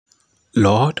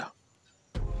Lord,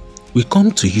 we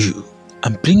come to you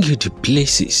and bring you the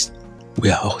places we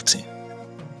are hurting.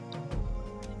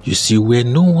 You see where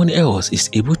no one else is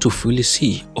able to fully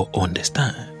see or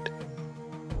understand.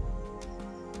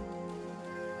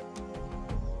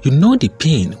 You know the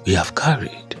pain we have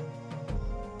carried,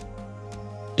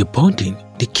 the burden,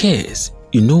 the cares.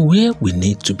 You know where we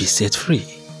need to be set free.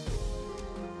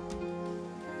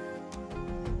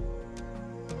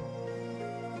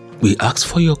 We ask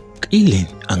for your healing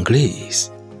and grace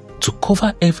to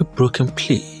cover every broken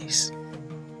place,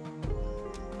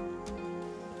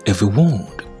 every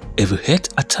wound, every hurt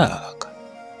attack.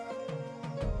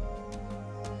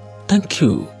 Thank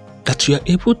you that you are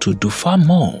able to do far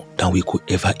more than we could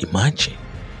ever imagine.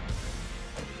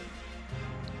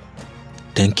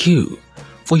 Thank you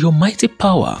for your mighty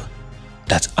power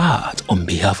that acts on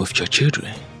behalf of your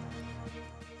children.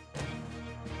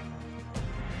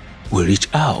 We reach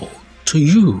out to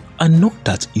you and know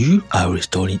that you are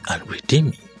restoring and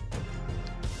redeeming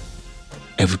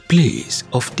every place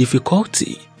of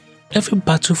difficulty, every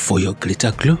battle for your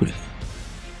greater glory.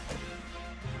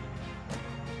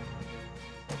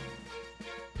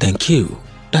 Thank you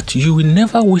that you will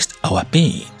never waste our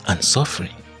pain and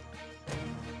suffering.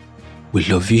 We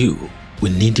love you. We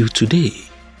need you today.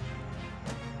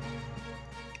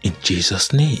 In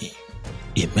Jesus' name,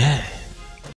 amen.